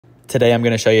Today I'm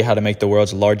gonna show you how to make the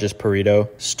world's largest purrito.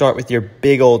 Start with your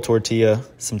big old tortilla,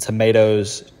 some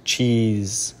tomatoes,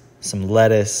 cheese, some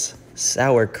lettuce,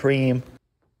 sour cream,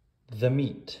 the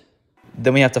meat.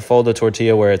 Then we have to fold the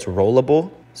tortilla where it's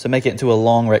rollable. So make it into a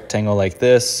long rectangle like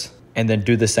this, and then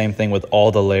do the same thing with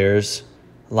all the layers.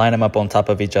 Line them up on top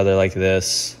of each other like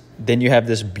this. Then you have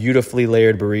this beautifully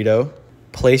layered burrito.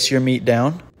 Place your meat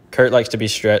down. Kurt likes to be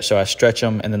stretched, so I stretch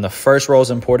them. And then the first roll is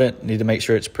important. Need to make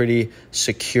sure it's pretty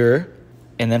secure.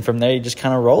 And then from there, you just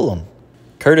kind of roll them.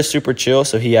 Kurt is super chill,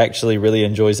 so he actually really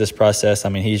enjoys this process. I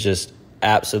mean, he's just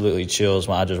absolutely chills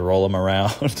when I just roll them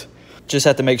around. Just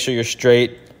have to make sure you're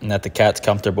straight and that the cat's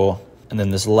comfortable. And then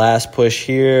this last push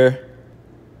here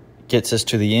gets us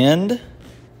to the end.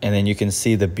 And then you can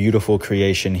see the beautiful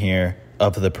creation here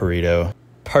of the burrito.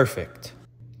 Perfect.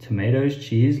 Tomatoes,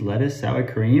 cheese, lettuce, sour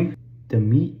cream, the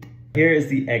meat. Here is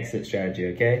the exit strategy,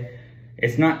 okay?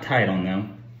 It's not tight on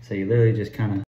them. So you literally just kind of